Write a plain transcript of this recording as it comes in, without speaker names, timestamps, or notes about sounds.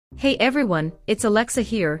Hey everyone, it's Alexa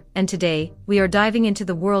here, and today, we are diving into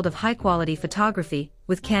the world of high-quality photography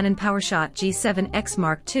with Canon PowerShot G7X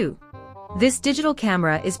Mark II. This digital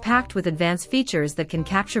camera is packed with advanced features that can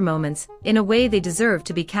capture moments in a way they deserve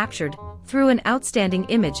to be captured through an outstanding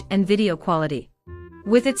image and video quality.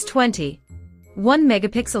 With its 21-megapixel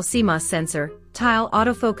CMOS sensor, tile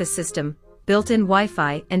autofocus system, built-in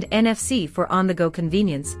Wi-Fi and NFC for on-the-go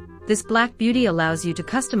convenience, this black beauty allows you to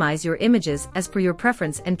customize your images as per your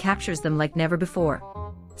preference and captures them like never before.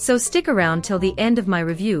 So stick around till the end of my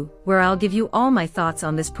review, where I'll give you all my thoughts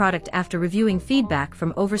on this product after reviewing feedback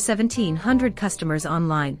from over 1,700 customers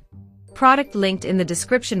online. Product linked in the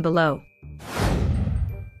description below.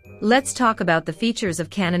 Let's talk about the features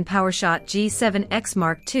of Canon PowerShot G7X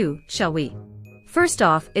Mark II, shall we? First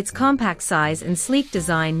off, its compact size and sleek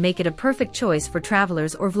design make it a perfect choice for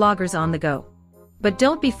travelers or vloggers on the go. But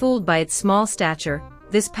don't be fooled by its small stature,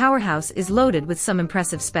 this powerhouse is loaded with some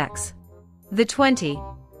impressive specs. The 21-megapixel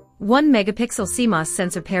CMOS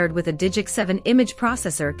sensor paired with a Digic 7 image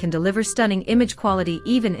processor can deliver stunning image quality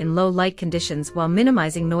even in low light conditions while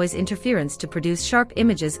minimizing noise interference to produce sharp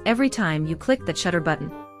images every time you click that shutter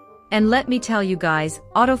button. And let me tell you guys,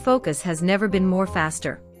 autofocus has never been more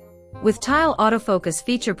faster. With tile autofocus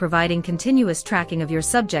feature providing continuous tracking of your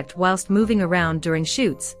subject whilst moving around during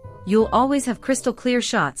shoots, you'll always have crystal clear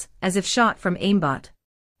shots, as if shot from aimbot.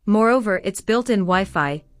 Moreover, its built-in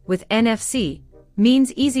Wi-Fi, with NFC,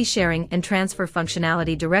 means easy sharing and transfer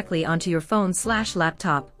functionality directly onto your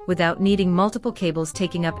phone/laptop, without needing multiple cables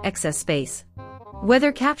taking up excess space.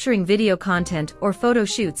 Whether capturing video content or photo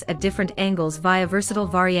shoots at different angles via versatile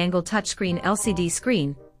vari-angle touchscreen LCD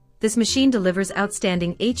screen, this machine delivers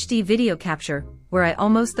outstanding HD video capture, where I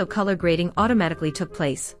almost thought color grading automatically took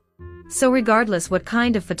place. So regardless what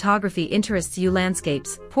kind of photography interests you,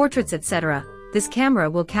 landscapes, portraits, etc., this camera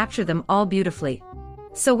will capture them all beautifully.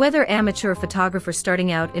 So whether amateur photographer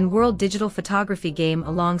starting out in world digital photography game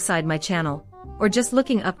alongside my channel, or just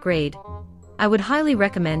looking upgrade, I would highly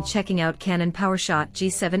recommend checking out Canon PowerShot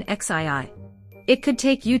G7X. It could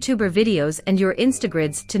take YouTuber videos and your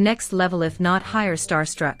Instagrids to next level if not higher.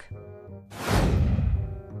 Starstruck.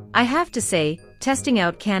 I have to say, testing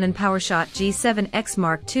out Canon PowerShot G7X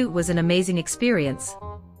Mark II was an amazing experience.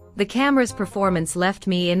 The camera's performance left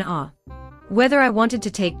me in awe. Whether I wanted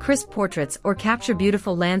to take crisp portraits or capture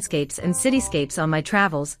beautiful landscapes and cityscapes on my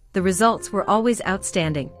travels, the results were always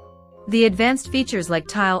outstanding. The advanced features like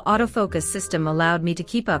tile autofocus system allowed me to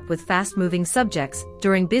keep up with fast-moving subjects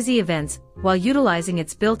during busy events, while utilizing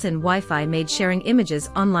its built-in Wi-Fi made sharing images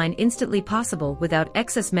online instantly possible without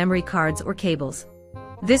excess memory cards or cables.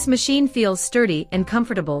 This machine feels sturdy and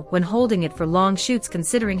comfortable when holding it for long shoots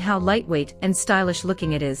considering how lightweight and stylish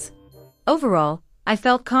looking it is. Overall, I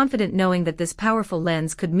felt confident knowing that this powerful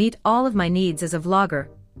lens could meet all of my needs as a vlogger,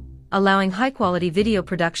 allowing high-quality video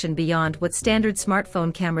production beyond what standard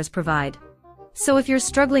smartphone cameras provide. So if you're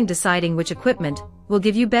struggling deciding which equipment will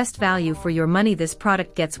give you best value for your money, this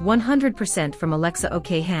product gets 100% from Alexa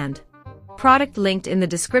OK Hand. Product linked in the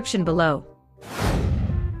description below.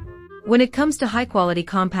 When it comes to high-quality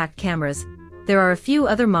compact cameras, there are a few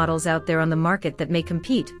other models out there on the market that may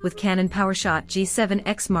compete with Canon PowerShot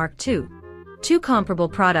G7X Mark II. Two comparable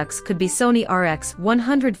products could be Sony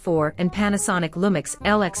RX100 and Panasonic Lumix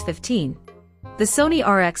LX15. The Sony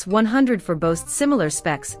RX100 boasts similar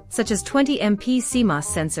specs, such as 20MP CMOS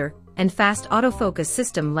sensor and fast autofocus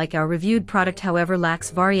system like our reviewed product, however lacks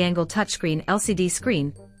vari-angle touchscreen LCD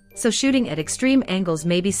screen, so shooting at extreme angles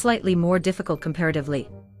may be slightly more difficult comparatively.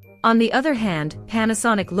 On the other hand,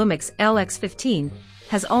 Panasonic Lumix LX15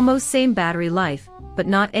 has almost same battery life, but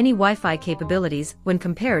not any Wi-Fi capabilities when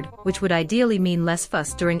compared, which would ideally mean less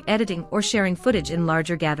fuss during editing or sharing footage in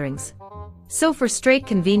larger gatherings. So for straight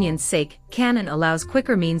convenience sake, Canon allows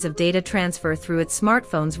quicker means of data transfer through its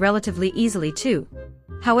smartphones relatively easily too.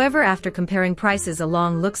 However, after comparing prices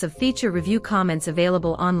along looks of feature review comments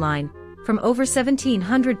available online, from over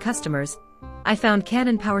 1,700 customers, I found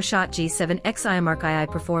Canon PowerShot G7X Mark II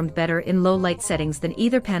performed better in low light settings than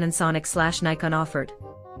either Panasonic/Nikon offered.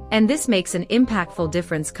 And this makes an impactful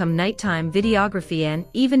difference come nighttime videography and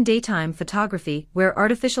even daytime photography where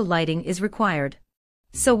artificial lighting is required.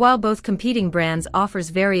 So while both competing brands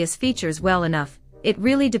offers various features well enough, it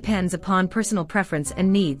really depends upon personal preference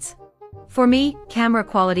and needs. For me, camera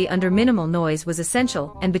quality under minimal noise was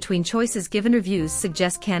essential, and between choices given, reviews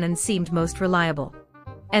suggest Canon seemed most reliable.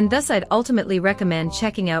 And thus I'd ultimately recommend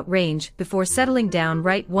checking out range before settling down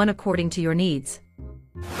right one according to your needs.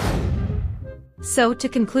 So to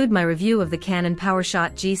conclude my review of the Canon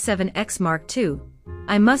PowerShot G7X Mark II,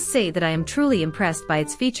 I must say that I am truly impressed by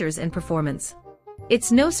its features and performance. It's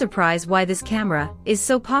no surprise why this camera is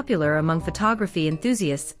so popular among photography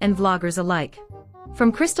enthusiasts and vloggers alike.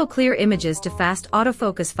 From crystal clear images to fast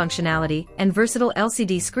autofocus functionality and versatile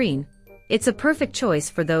LCD screen, it's a perfect choice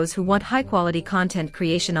for those who want high-quality content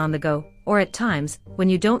creation on the go, or at times, when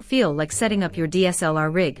you don't feel like setting up your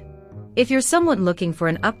DSLR rig. If you're someone looking for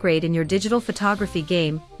an upgrade in your digital photography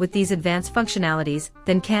game with these advanced functionalities,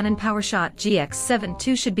 then Canon PowerShot GX7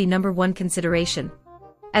 II should be #1 consideration.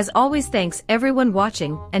 As always, thanks everyone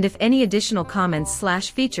watching, and if any additional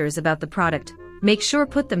comments/features about the product, make sure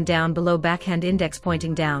put them down below, backhand index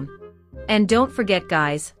pointing down. And don't forget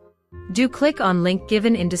guys, do click on link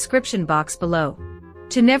given in description box below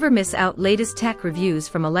to never miss out latest tech reviews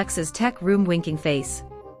from Alexa's Tech Room winking face.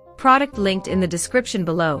 Product linked in the description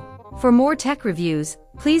below. For more tech reviews,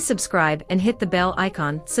 please subscribe and hit the bell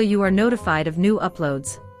icon so you are notified of new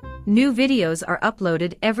uploads. New videos are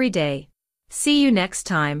uploaded every day. See you next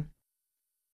time.